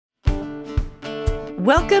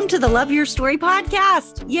Welcome to the Love Your Story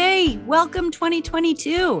podcast. Yay! Welcome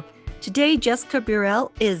 2022. Today, Jessica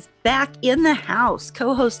Burrell is back in the house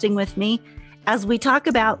co-hosting with me as we talk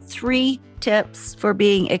about 3 tips for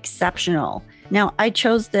being exceptional. Now, I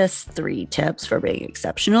chose this 3 tips for being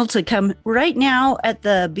exceptional to come right now at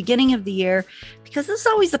the beginning of the year, because this is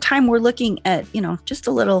always the time we're looking at, just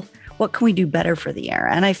a little, what can we do better for the year?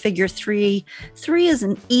 And I figure 3 is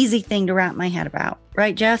an easy thing to wrap my head about.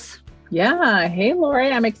 Right, Jess? Yeah. Hey,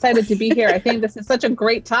 Lori, I'm excited to be here. I think this is such a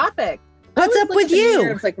great topic. What's up with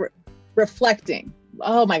you? It's like reflecting.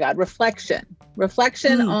 Oh my God.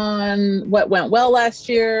 Reflection on what went well last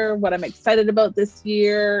year, what I'm excited about this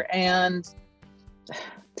year. And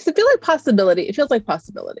does it feel like possibility? It feels like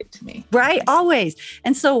possibility to me. Right. Always.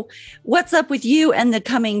 And so what's up with you and the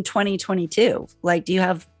coming 2022? Like, do you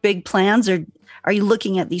have big plans, or are you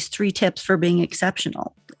looking at these 3 tips for being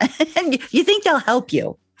exceptional? And you think they'll help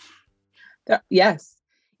you? Yes.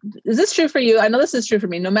 Is this true for you? I know this is true for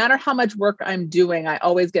me. No matter how much work I'm doing, I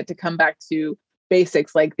always get to come back to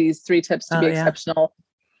basics, like these 3 tips to be exceptional,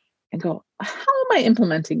 and go, how am I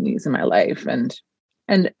implementing these in my life? And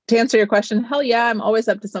to answer your question, hell yeah, I'm always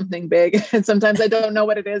up to something big. And sometimes I don't know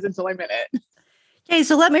what it is until I'm in it. Okay.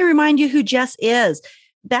 So let me remind you who Jess is.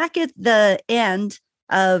 Back at the end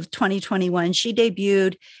of 2021, she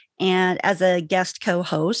debuted and as a guest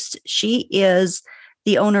co-host. She is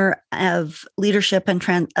the owner of leadership and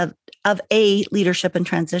of a leadership and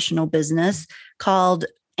transitional business called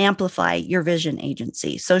Amplify Your Vision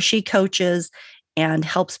Agency. So she coaches and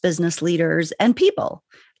helps business leaders and people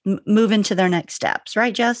move into their next steps.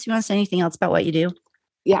 Right, Jess? You want to say anything else about what you do?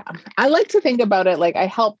 Yeah. I like to think about it like I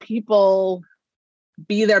help people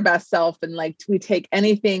be their best self, and like we take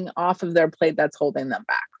anything off of their plate that's holding them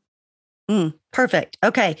back. Perfect.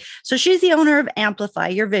 Okay. So she's the owner of Amplify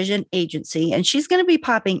Your Vision Agency, and she's going to be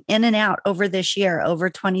popping in and out over this year, over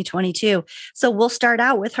 2022. So we'll start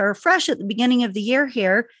out with her fresh at the beginning of the year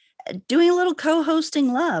here, doing a little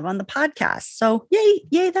co-hosting love on the podcast. So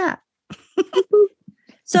yay that.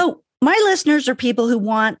 So my listeners are people who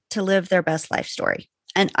want to live their best life story.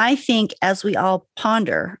 And I think as we all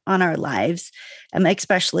ponder on our lives,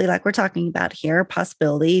 especially like we're talking about here,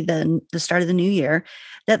 possibility, then the start of the new year,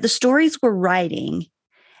 that the stories we're writing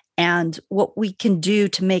and what we can do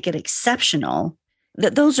to make it exceptional,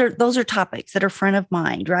 that those are topics that are front of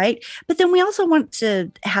mind, right? But then we also want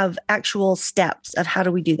to have actual steps of how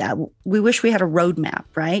do we do that. We wish we had a roadmap,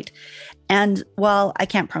 right? And while I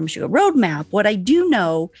can't promise you a roadmap, what I do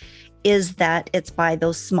know is that it's by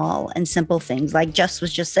those small and simple things. Like Jess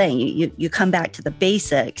was just saying, you come back to the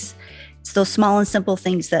basics. It's those small and simple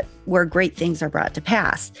things where great things are brought to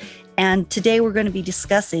pass. And today we're going to be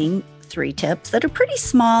discussing 3 tips that are pretty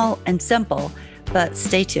small and simple, but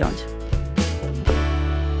stay tuned.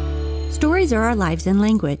 Stories are our lives in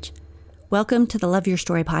language. Welcome to the Love Your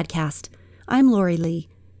Story podcast. I'm Lori Lee,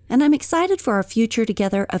 and I'm excited for our future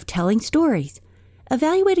together of telling stories,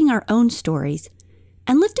 evaluating our own stories,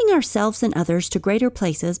 and lifting ourselves and others to greater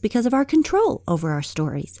places because of our control over our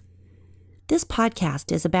stories. This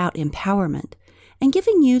podcast is about empowerment and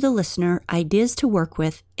giving you, the listener, ideas to work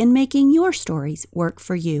with in making your stories work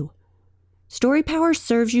for you. Story power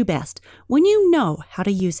serves you best when you know how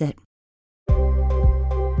to use it.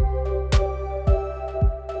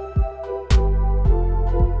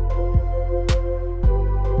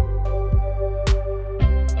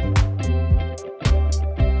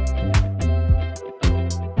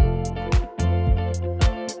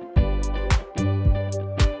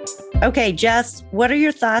 Okay, Jess, what are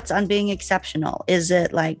your thoughts on being exceptional? Is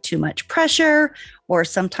it like too much pressure, or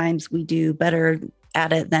sometimes we do better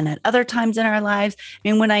at it than at other times in our lives? I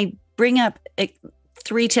mean, when I bring up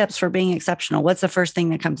 3 tips for being exceptional, what's the first thing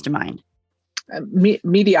that comes to mind?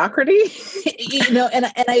 Mediocrity,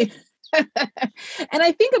 and I and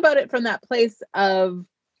I think about it from that place of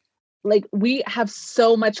like, we have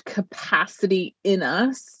so much capacity in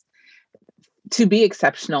us to be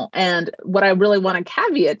exceptional. And what I really want to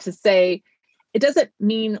caveat to say, it doesn't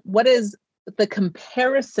mean what is the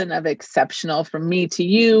comparison of exceptional from me to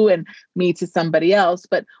you and me to somebody else,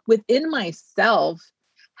 but within myself,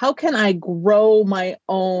 how can I grow my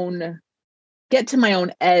own, get to my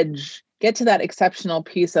own edge, get to that exceptional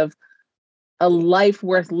piece of a life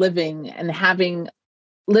worth living and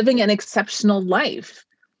living an exceptional life.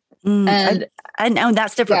 And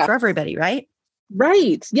that's different for everybody, right?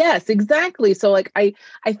 Right. Yes, exactly. So like, I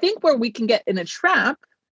think where we can get in a trap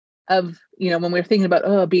of, when we're thinking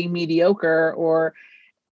about, being mediocre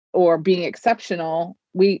or being exceptional,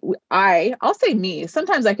 I'll say me,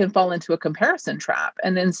 sometimes I can fall into a comparison trap.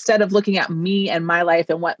 And instead of looking at me and my life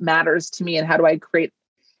and what matters to me and how do I create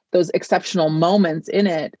those exceptional moments in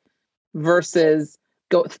it versus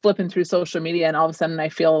go flipping through social media and all of a sudden I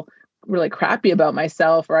feel really crappy about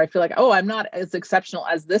myself, or I feel like, oh, I'm not as exceptional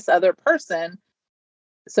as this other person.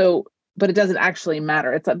 So, but it doesn't actually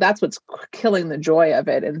matter. That's what's killing the joy of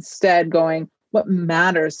it. Instead, going, what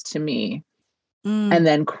matters to me, and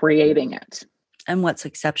then creating it. And what's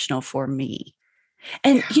exceptional for me.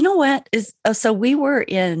 And you know what is, so we were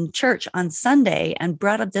in church on Sunday and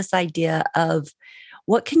brought up this idea of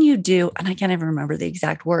what can you do? And I can't even remember the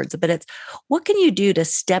exact words, but it's what can you do to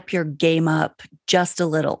step your game up just a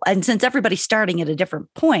little? And since everybody's starting at a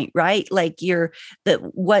different point, right? Like there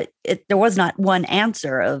was not one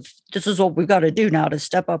answer of this is what we've got to do now to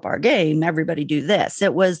step up our game. Everybody do this.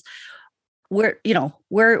 It was where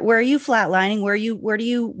are you flatlining? Where do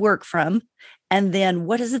you work from? And then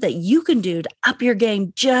what is it that you can do to up your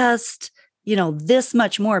game just, this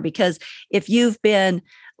much more? Because if you've been,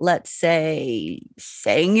 let's say,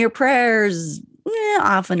 saying your prayers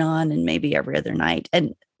off and on and maybe every other night,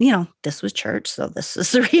 and, this was church, so this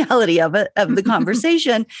is the reality of it, of the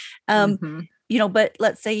conversation. But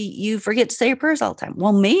let's say you forget to say your prayers all the time.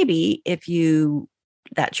 Well, maybe if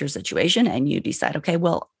that's your situation and you decide, okay,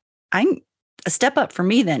 well, a step up for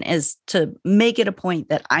me then is to make it a point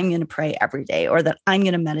that I'm going to pray every day, or that I'm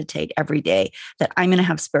going to meditate every day, that I'm going to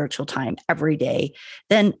have spiritual time every day.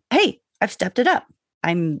 Then, hey, I've stepped it up.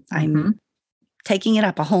 I'm taking it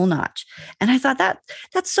up a whole notch. And I thought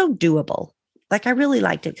that's so doable. Like, I really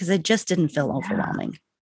liked it because it just didn't feel overwhelming.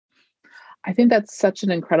 I think that's such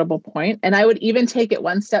an incredible point. And I would even take it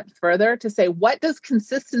one step further to say, what does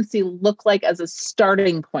consistency look like as a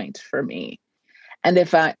starting point for me? And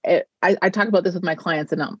if I talk about this with my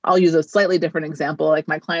clients, and I'll use a slightly different example, like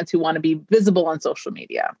my clients who want to be visible on social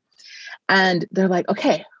media. And they're like,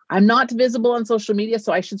 okay, I'm not visible on social media,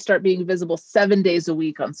 so I should start being visible 7 days a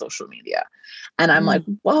week on social media. And I'm like,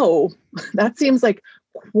 whoa, that seems like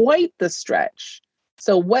quite the stretch.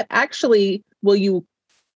 So what actually will you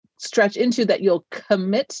stretch into that you'll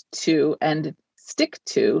commit to and stick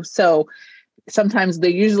to? So sometimes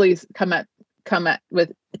they usually come at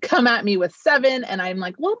me with 7, and I'm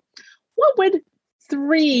like, well, what would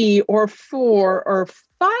 3 or 4 or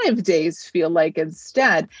 5 days feel like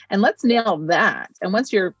instead? And let's nail that. And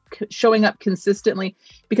once you're showing up consistently,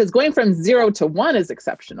 because going from 0 to 1 is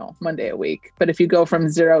exceptional, one day a week. But if you go from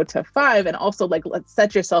 0 to 5, and also let's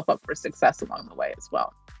set yourself up for success along the way as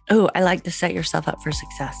well. Oh, I like to set yourself up for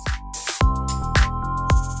success.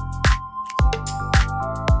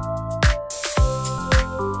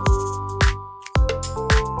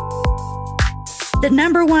 The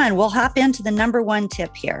number one, we'll hop into the number one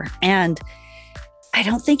tip here. And I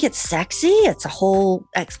don't think it's sexy. It's a whole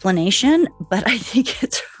explanation, but I think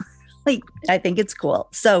it's cool.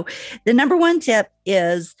 So the number one tip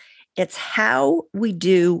is it's how we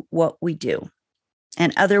do what we do.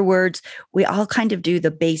 In other words, we all kind of do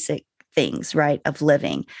the basic things, right, of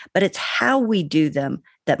living, but it's how we do them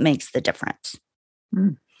that makes the difference.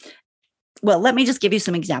 Well, let me just give you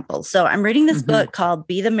some examples. So I'm reading this book called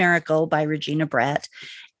Be the Miracle by Regina Brett,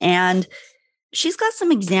 and she's got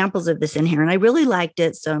some examples of this in here, and I really liked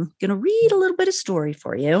it. So I'm going to read a little bit of story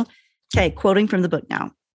for you. Okay, quoting from the book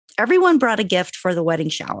now. Everyone brought a gift for the wedding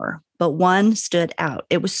shower, but one stood out.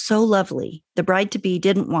 It was so lovely. The bride-to-be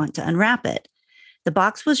didn't want to unwrap it. The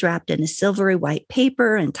box was wrapped in a silvery white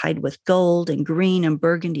paper and tied with gold and green and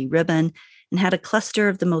burgundy ribbon, and had a cluster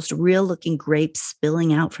of the most real-looking grapes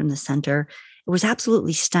spilling out from the center. It was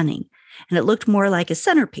absolutely stunning, and it looked more like a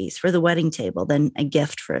centerpiece for the wedding table than a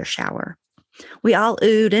gift for a shower. We all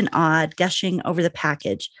oohed and awed, gushing over the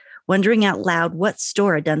package, wondering out loud what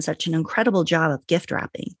store had done such an incredible job of gift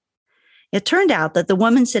wrapping. It turned out that the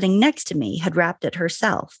woman sitting next to me had wrapped it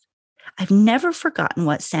herself. I've never forgotten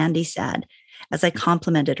what Sandy said as I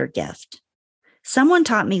complimented her gift. Someone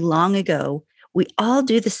taught me long ago, we all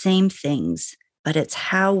do the same things, but it's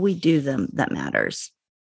how we do them that matters.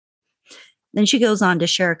 Then she goes on to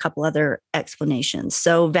share a couple other explanations.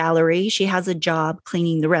 So Valerie, she has a job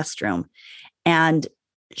cleaning the restroom, and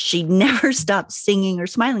she never stops singing or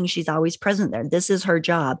smiling. She's always present there. This is her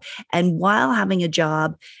job. And while having a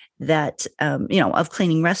job that, of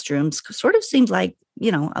cleaning restrooms sort of seems like,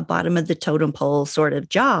 a bottom of the totem pole sort of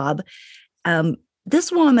job,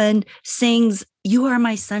 this woman sings "You Are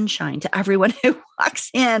My Sunshine" to everyone who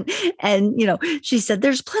walks in. And, she said,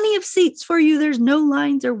 there's plenty of seats for you. There's no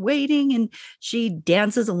lines or waiting. And she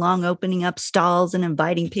dances along, opening up stalls and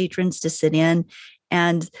inviting patrons to sit in.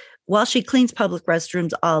 And while she cleans public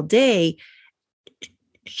restrooms all day,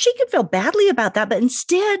 she could feel badly about that, but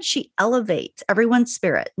instead she elevates everyone's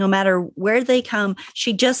spirit. No matter where they come,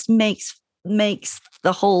 she just makes makes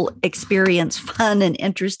the whole experience fun and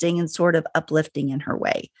interesting and sort of uplifting in her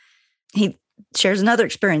way. He shares another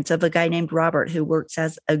experience of a guy named Robert who works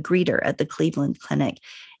as a greeter at the Cleveland Clinic.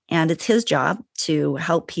 And it's his job to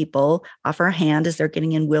help people, offer a hand as they're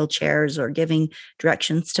getting in wheelchairs or giving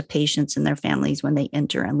directions to patients and their families when they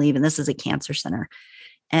enter and leave. And this is a cancer center.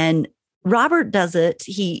 And Robert does it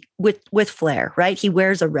with flair, right? He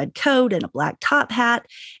wears a red coat and a black top hat,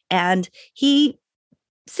 and he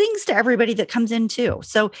sings to everybody that comes in too.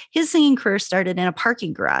 So his singing career started in a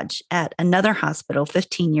parking garage at another hospital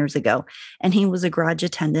 15 years ago. And he was a garage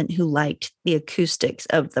attendant who liked the acoustics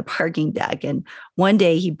of the parking deck. And one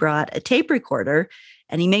day he brought a tape recorder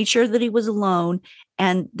and he made sure that he was alone,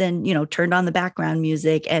 and then, turned on the background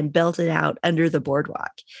music and belted out Under the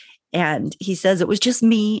Boardwalk. And he says it was just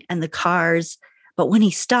me and the cars. But when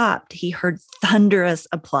he stopped, he heard thunderous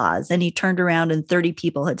applause, and he turned around and 30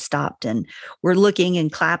 people had stopped and were looking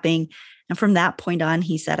and clapping. And from that point on,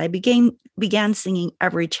 he said, I began singing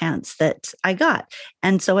every chance that I got.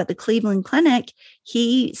 And so at the Cleveland Clinic,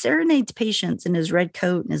 he serenades patients in his red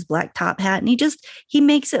coat and his black top hat. And he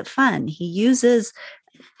makes it fun. He uses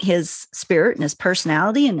his spirit and his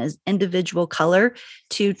personality and his individual color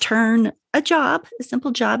to turn a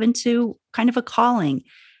simple job, into kind of a calling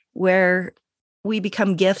where we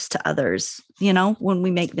become gifts to others, when we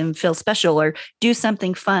make them feel special or do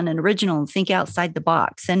something fun and original and think outside the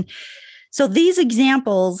box. And so these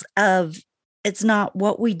examples of it's not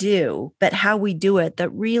what we do, but how we do it that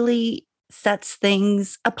really sets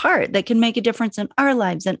things apart, that can make a difference in our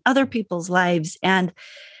lives and other people's lives. And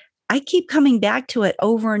I keep coming back to it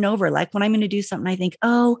over and over. Like when I'm going to do something, I think,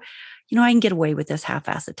 I can get away with this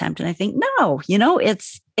half-ass attempt. And I think, no,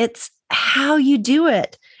 it's how you do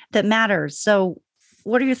it that matters. So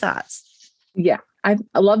what are your thoughts? Yeah, I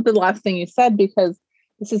love the last thing you said, because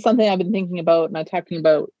this is something I've been thinking about and I'm talking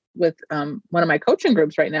about with one of my coaching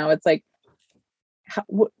groups right now. It's like,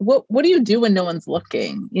 what do you do when no one's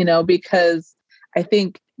looking? Because I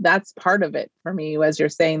think that's part of it for me, as you're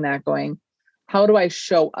saying that, going, how do I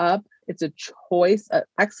show up? It's a choice.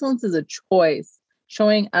 Excellence is a choice.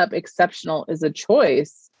 Showing up exceptional is a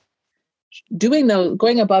choice. Going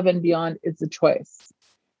above and beyond is a choice.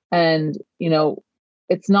 And,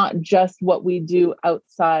 it's not just what we do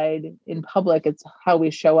outside in public, it's how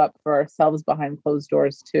we show up for ourselves behind closed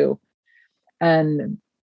doors too. And,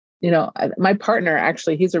 my partner,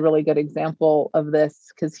 actually, he's a really good example of this,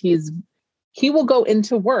 because he will go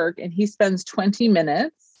into work and he spends 20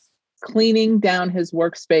 minutes cleaning down his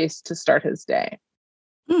workspace to start his day.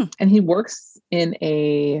 And he works in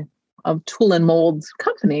a tool and mold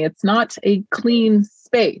company. It's not a clean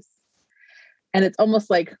space. And it's almost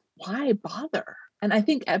like, why bother? And I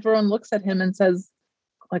think everyone looks at him and says,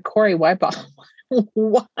 like, Corey, why bother?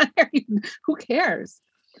 Why are you, who cares?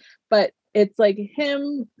 But it's like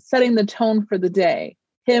him setting the tone for the day,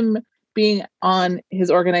 him being on his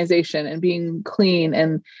organization and being clean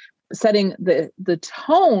and setting the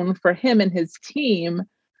tone for him and his team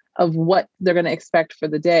of what they're going to expect for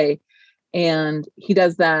the day. And he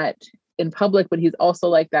does that in public, but he's also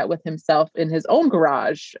like that with himself in his own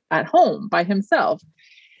garage at home by himself.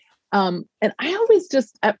 And I always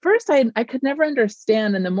at first I could never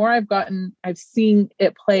understand. And the more I've seen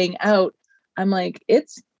it playing out, I'm like,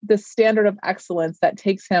 it's the standard of excellence that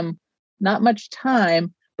takes him not much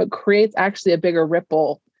time, but creates actually a bigger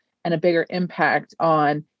ripple and a bigger impact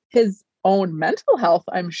on his own mental health,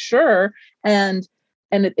 I'm sure. And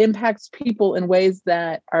it impacts people in ways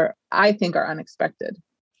that I think are unexpected.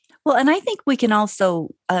 Well, and I think we can also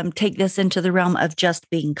take this into the realm of just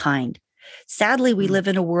being kind. Sadly, we live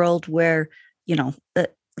in a world where,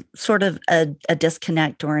 sort of a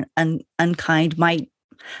disconnect or an unkind might,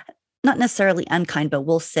 not necessarily unkind, but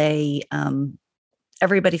we'll say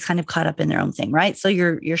everybody's kind of caught up in their own thing, right? So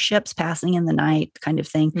your ship's passing in the night kind of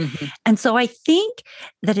thing. Mm-hmm. And so I think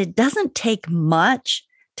that it doesn't take much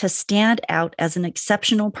to stand out as an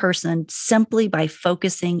exceptional person simply by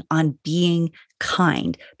focusing on being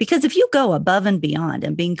kind. Because if you go above and beyond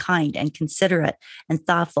and being kind and considerate and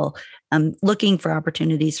thoughtful, looking for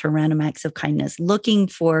opportunities for random acts of kindness, looking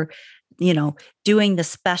for, doing the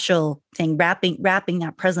special thing, wrapping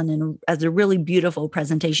that present as a really beautiful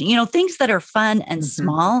presentation, things that are fun and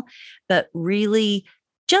small, but really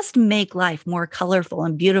just make life more colorful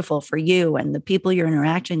and beautiful for you and the people you're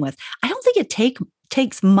interacting with. I don't think it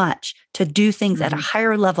takes much to do things at a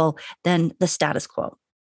higher level than the status quo.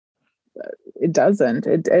 It doesn't.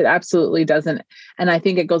 It absolutely doesn't. And I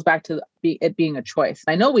think it goes back to it being a choice.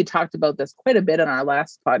 I know we talked about this quite a bit on our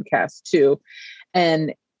last podcast too.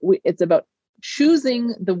 And it's about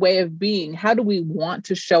choosing the way of being. How do we want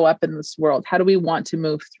to show up in this world? How do we want to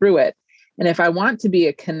move through it? And if I want to be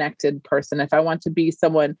a connected person, if I want to be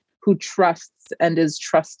someone who trusts and is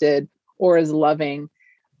trusted or is loving,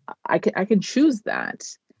 I can choose that.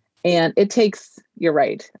 And it takes, you're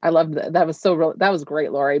right. I love that. That was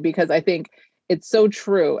great, Lori, because I think it's so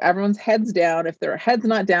true. Everyone's heads down. If their head's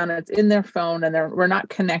not down, it's in their phone and we're not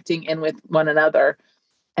connecting in with one another.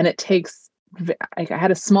 And it takes, I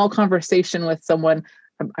had a small conversation with someone.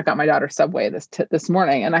 I got my daughter Subway this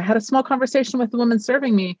morning, and I had a small conversation with the woman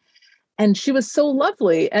serving me, and she was so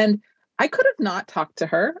lovely. And I could have not talked to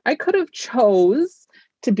her. I could have chose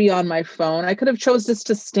to be on my phone. I could have chose just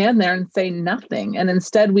to stand there and say nothing. And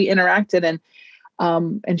instead we interacted,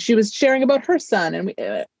 and she was sharing about her son, and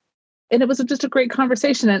it was just a great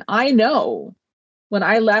conversation. And I know when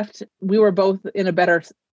I left, we were both in a better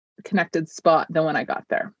connected spot than when I got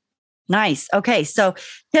there. Nice. Okay. So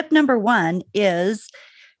tip number 1 is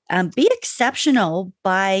be exceptional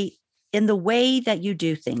in the way that you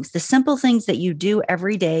do things, the simple things that you do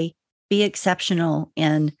every day. Be exceptional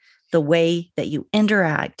in the way that you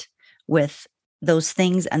interact with those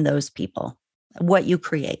things and those people, what you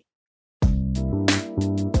create.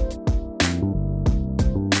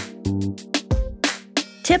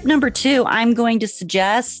 Tip number 2, I'm going to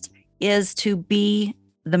suggest is to be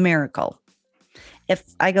the miracle. If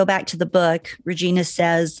I go back to the book, Regina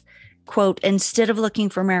says, quote, instead of looking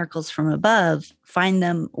for miracles from above, find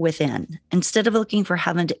them within. Instead of looking for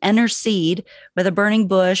heaven to intercede with a burning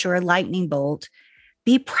bush or a lightning bolt,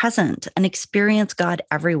 be present and experience God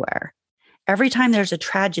everywhere. Every time there's a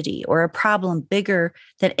tragedy or a problem bigger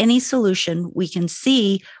than any solution we can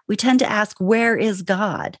see, we tend to ask, where is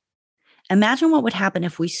God? Imagine what would happen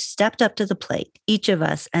if we stepped up to the plate, each of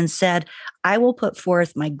us, and said, I will put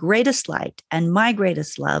forth my greatest light and my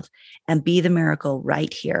greatest love and be the miracle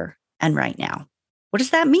right here and right now. What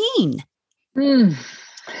does that mean?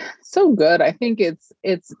 So good. I think it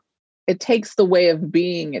takes the way of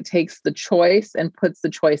being, it takes the choice and puts the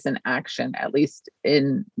choice in action, at least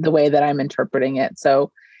in the way that I'm interpreting it.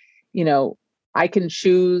 So, I can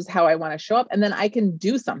choose how I want to show up, and then I can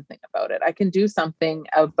do something about it. I can do something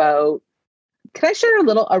about, can I share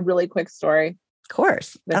a really quick story? Of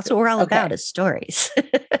course. That's what we're all about, is stories.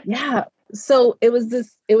 Yeah. So it was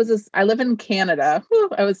this, I live in Canada.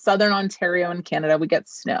 I was Southern Ontario in Canada. We get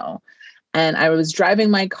snow. And I was driving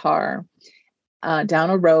my car down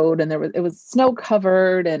a road, and it was snow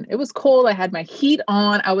covered and it was cold. I had my heat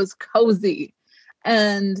on. I was cozy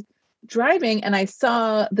and driving, and I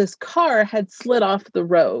saw this car had slid off the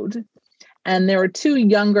road, and there were 2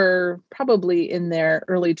 younger, probably in their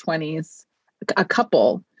early 20s, a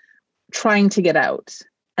couple trying to get out.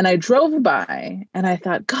 And I drove by and I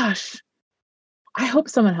thought, gosh, I hope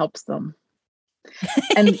someone helps them.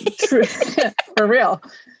 And for real.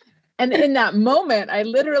 And in that moment, I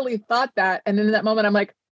literally thought that. And in that moment, I'm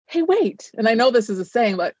like, hey, wait. And I know this is a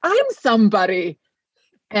saying, but I'm somebody.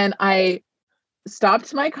 And I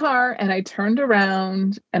stopped my car and I turned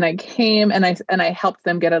around and I came and I helped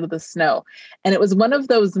them get out of the snow. And it was one of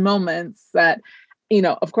those moments that,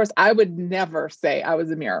 of course, I would never say I was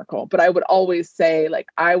a miracle, but I would always say, like,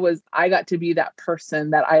 I got to be that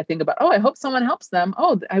person that I think about, oh, I hope someone helps them.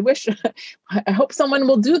 Oh, I hope someone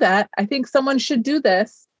will do that. I think someone should do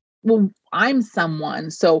this. Well, I'm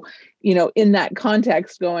someone. So, in that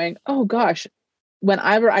context going, oh gosh,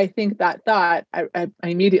 whenever I think that thought, I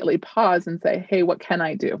immediately pause and say, hey, what can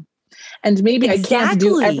I do? And maybe I can't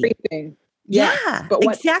do everything. Yeah, but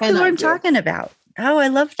exactly what I'm talking about. Oh, I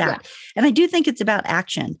love that. Yeah. And I do think it's about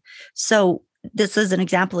action. So this is an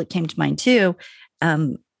example that came to mind too.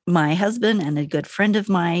 My husband and a good friend of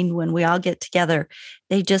mine, when we all get together,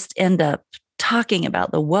 they just end up talking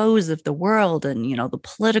about the woes of the world and, the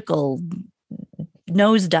political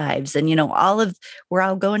nosedives and, we're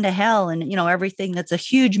all going to hell and, everything that's a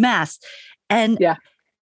huge mess. And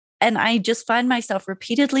I just find myself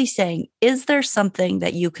repeatedly saying, is there something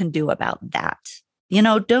that you can do about that?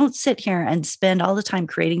 Don't sit here and spend all the time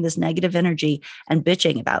creating this negative energy and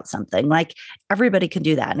bitching about something. Like, everybody can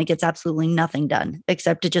do that. And it gets absolutely nothing done,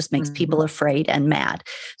 except it just makes people afraid and mad.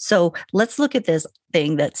 So let's look at this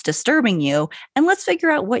thing that's disturbing you and let's figure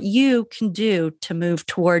out what you can do to move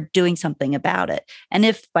toward doing something about it. And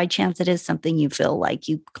if by chance it is something you feel like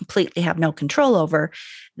you completely have no control over,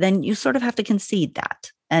 then you sort of have to concede that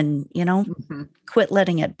and, quit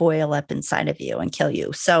letting it boil up inside of you and kill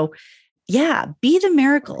you. So yeah, be the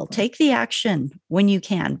miracle. Take the action when you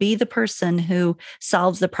can. Be the person who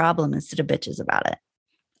solves the problem instead of bitches about it.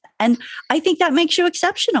 And I think that makes you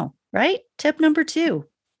exceptional, right? Tip number 2.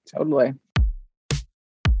 Totally.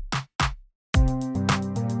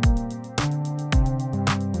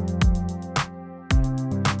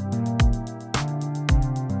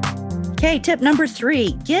 Okay, tip number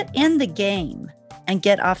 3, get in the game and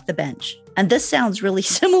get off the bench. And this sounds really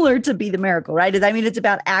similar to Be the Miracle, right? I mean, it's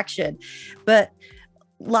about action, but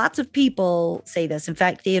lots of people say this. In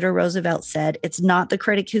fact, Theodore Roosevelt said, it's not the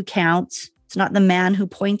critic who counts. It's not the man who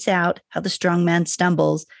points out how the strong man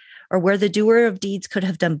stumbles or where the doer of deeds could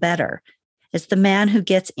have done better. It's the man who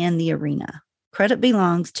gets in the arena. Credit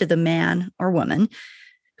belongs to the man or woman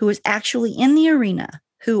who is actually in the arena,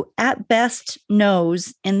 who at best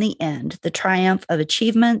knows in the end the triumph of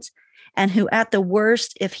achievements, and who at the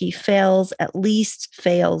worst, if he fails, at least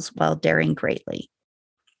fails while daring greatly.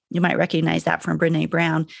 You might recognize that from Brené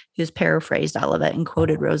Brown, who's paraphrased all of it and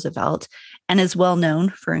quoted Roosevelt, and is well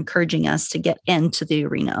known for encouraging us to get into the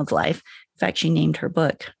arena of life. In fact, she named her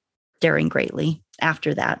book Daring Greatly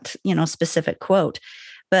after that, specific quote.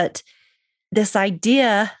 But this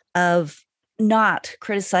idea of not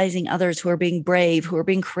criticizing others who are being brave, who are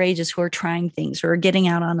being courageous, who are trying things, who are getting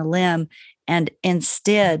out on a limb, and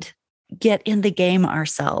instead get in the game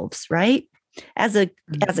ourselves, right? As a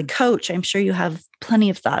coach, I'm sure you have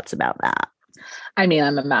plenty of thoughts about that. I mean,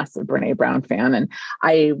 I'm a massive Brené Brown fan, and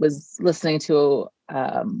I was listening to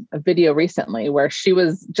a video recently where she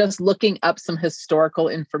was just looking up some historical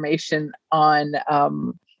information on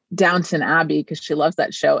Downton Abbey because she loves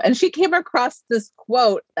that show, and she came across this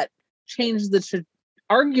quote that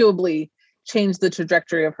arguably changed the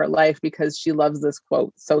trajectory of her life because she loves this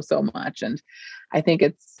quote so much. And I think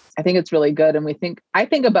it's really good. And I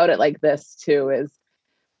think about it like this too, is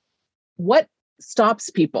what stops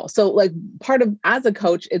people. So like part of, as a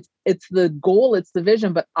coach, it's the goal, it's the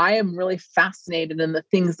vision, but I am really fascinated in the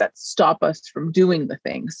things that stop us from doing the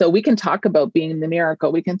thing. So we can talk about being the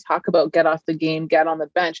miracle. We can talk about get off the game, get on the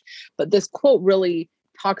bench. But this quote really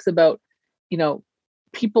talks about,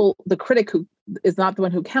 people, the critic who is not the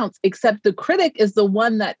one who counts, except the critic is the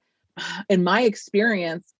one that, in my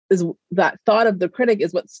experience, is that thought of the critic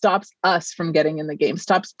is what stops us from getting in the game,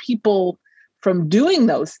 stops people from doing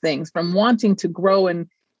those things, from wanting to grow and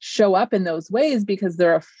show up in those ways because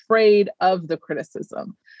they're afraid of the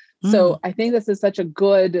criticism. So I think this is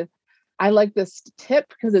I like this tip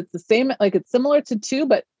because it's the same, like it's similar to 2,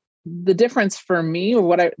 but the difference for me,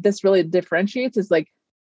 or this really differentiates, is like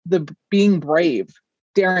the being brave,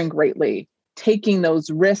 daring greatly, taking those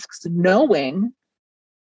risks, knowing,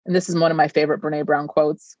 and this is one of my favorite Brené Brown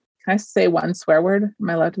quotes. Can I say one swear word? Am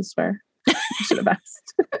I allowed to swear? I should have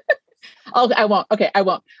asked. I won't. Okay, I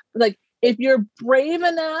won't. Like, if you're brave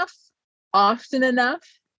enough, often enough,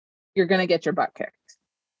 you're going to get your butt kicked.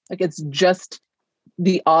 Like, it's just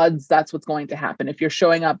the odds. That's what's going to happen. If you're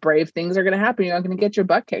showing up brave, things are going to happen. You're not going to get your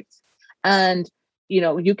butt kicked. And,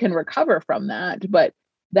 you can recover from that. But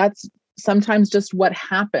that's sometimes just what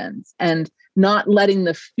happens. And not letting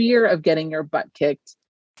the fear of getting your butt kicked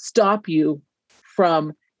stop you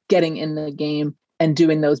from getting in the game and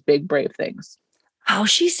doing those big, brave things. Oh,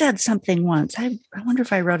 she said something once. I wonder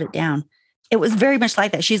if I wrote it down. It was very much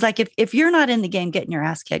like that. She's like, if you're not in the game getting your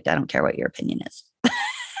ass kicked, I don't care what your opinion is.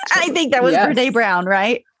 I think that was Brené Brown,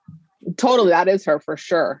 right? Totally. That is her for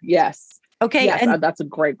sure. Yes. Okay. Yes, and that's a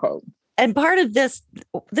great quote. And part of this,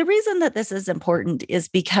 the reason that this is important is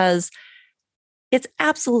because it's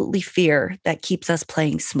absolutely fear that keeps us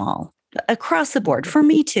playing small across the board. For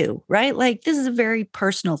me too, right? Like, this is a very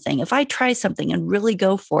personal thing. If I try something and really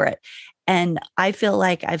go for it, and I feel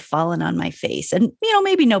like I've fallen on my face, and,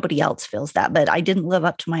 maybe nobody else feels that, but I didn't live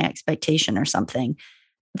up to my expectation or something,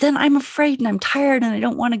 then I'm afraid and I'm tired and I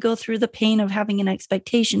don't want to go through the pain of having an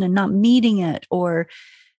expectation and not meeting it, or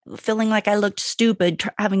feeling like I looked stupid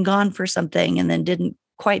having gone for something and then didn't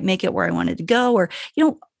quite make it where I wanted to go. Or,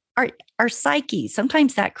 our psyche,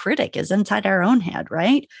 sometimes that critic is inside our own head,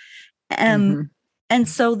 right? And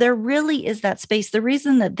so there really is that space. The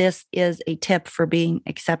reason that this is a tip for being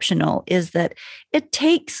exceptional is that it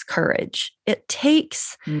takes courage. It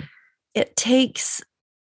takes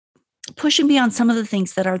pushing beyond some of the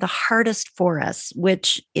things that are the hardest for us,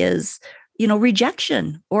 which is,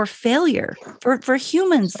 rejection or failure. For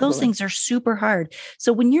humans, those things are super hard.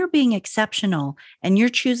 So when you're being exceptional and you're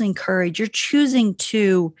choosing courage, you're choosing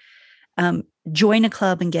to join a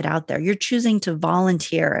club and get out there. You're choosing to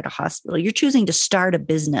volunteer at a hospital. You're choosing to start a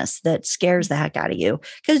business that scares the heck out of you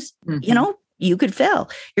because, you could fail.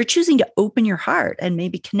 You're choosing to open your heart and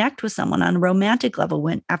maybe connect with someone on a romantic level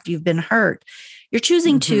after you've been hurt. You're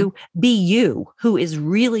choosing to be you, who is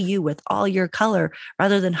really you with all your color,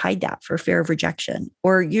 rather than hide that for fear of rejection.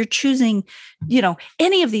 Or you're choosing,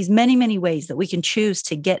 any of these many, many ways that we can choose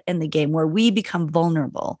to get in the game where we become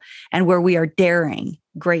vulnerable and where we are daring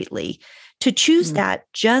greatly. To choose that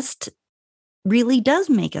just really does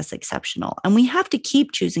make us exceptional. And we have to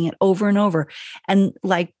keep choosing it over and over. And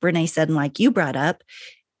like Brene said, and like you brought up,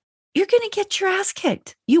 you're going to get your ass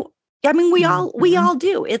kicked. We all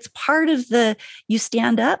do. It's part of you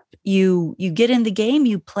stand up, you get in the game,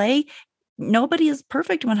 you play. Nobody is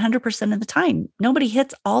perfect 100% of the time. Nobody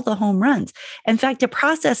hits all the home runs. In fact, the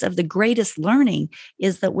process of the greatest learning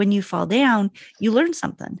is that when you fall down, you learn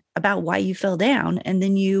something about why you fell down. And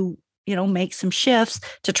then you make some shifts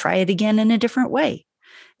to try it again in a different way.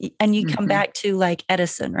 And you come back to like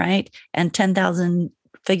Edison, right? And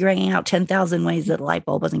figuring out 10,000 ways that a light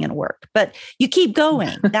bulb wasn't going to work. But you keep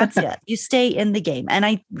going. That's it. You stay in the game. And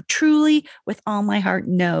I truly, with all my heart,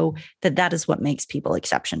 know that is what makes people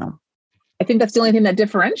exceptional. I think that's the only thing that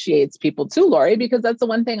differentiates people too, Lori, because that's the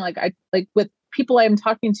one thing, like with people I'm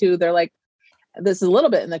talking to, they're like, this is a little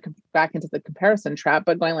bit back into the comparison trap,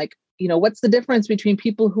 but going like, what's the difference between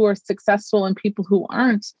people who are successful and people who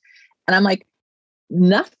aren't? And I'm like,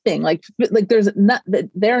 nothing. Like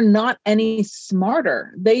they're not any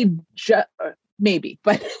smarter. They just maybe,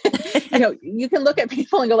 but you can look at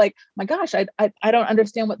people and go like, my gosh, I don't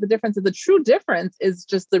understand what the difference is. The true difference is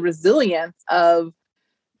just the resilience of,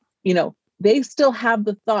 they still have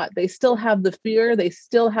the thought, they still have the fear, they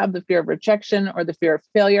still have the fear of rejection or the fear of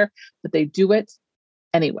failure, but they do it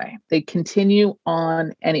anyway. They continue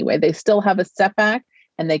on anyway. They still have a setback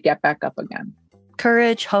and they get back up again.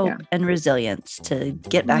 Courage, hope, and resilience to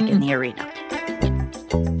get back in the arena.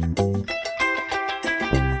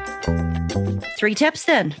 3 tips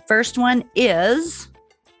then. First one is,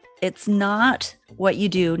 it's not what you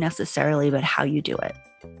do necessarily, but how you do it.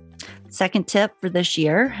 Second tip for this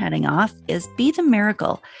year, heading off, is be the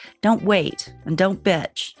miracle. Don't wait and don't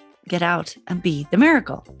bitch. Get out and be the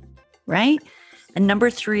miracle, right? And number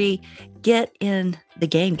 3, get in the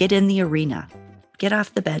game, get in the arena, get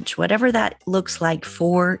off the bench, whatever that looks like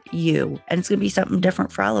for you. And it's going to be something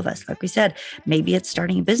different for all of us. Like we said, maybe it's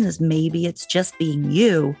starting a business. Maybe it's just being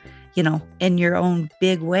you, in your own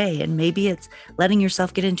big way. And maybe it's letting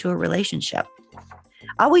yourself get into a relationship.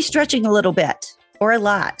 Always stretching a little bit. Or a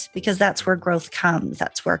lot, because that's where growth comes.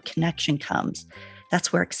 That's where connection comes.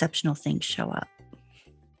 That's where exceptional things show up.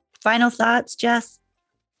 Final thoughts, Jess?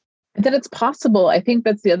 That it's possible. I think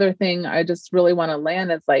that's the other thing I just really want to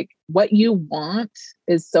land is like what you want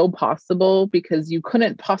is so possible because you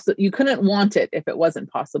couldn't want it if it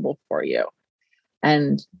wasn't possible for you.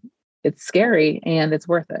 And it's scary and it's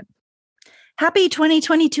worth it. Happy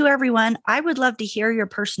 2022, everyone. I would love to hear your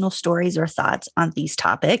personal stories or thoughts on these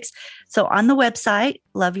topics. So on the website,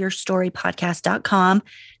 loveyourstorypodcast.com,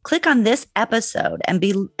 click on this episode and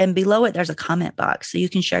below it, there's a comment box. So you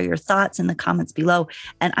can share your thoughts in the comments below.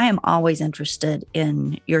 And I am always interested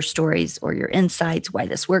in your stories or your insights, why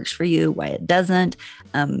this works for you, why it doesn't.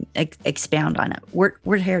 Expound on it.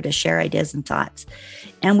 We're here to share ideas and thoughts.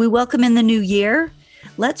 And we welcome in the new year.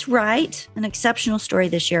 Let's write an exceptional story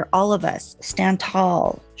this year. All of us stand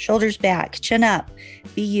tall, shoulders back, chin up,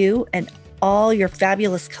 be you and all your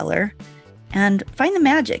fabulous color, and find the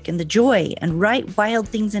magic and the joy and write wild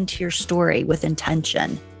things into your story with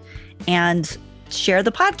intention and share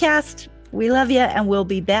the podcast. We love you. And we'll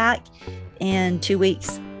be back in 2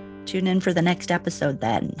 weeks. Tune in for the next episode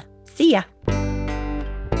then. See ya.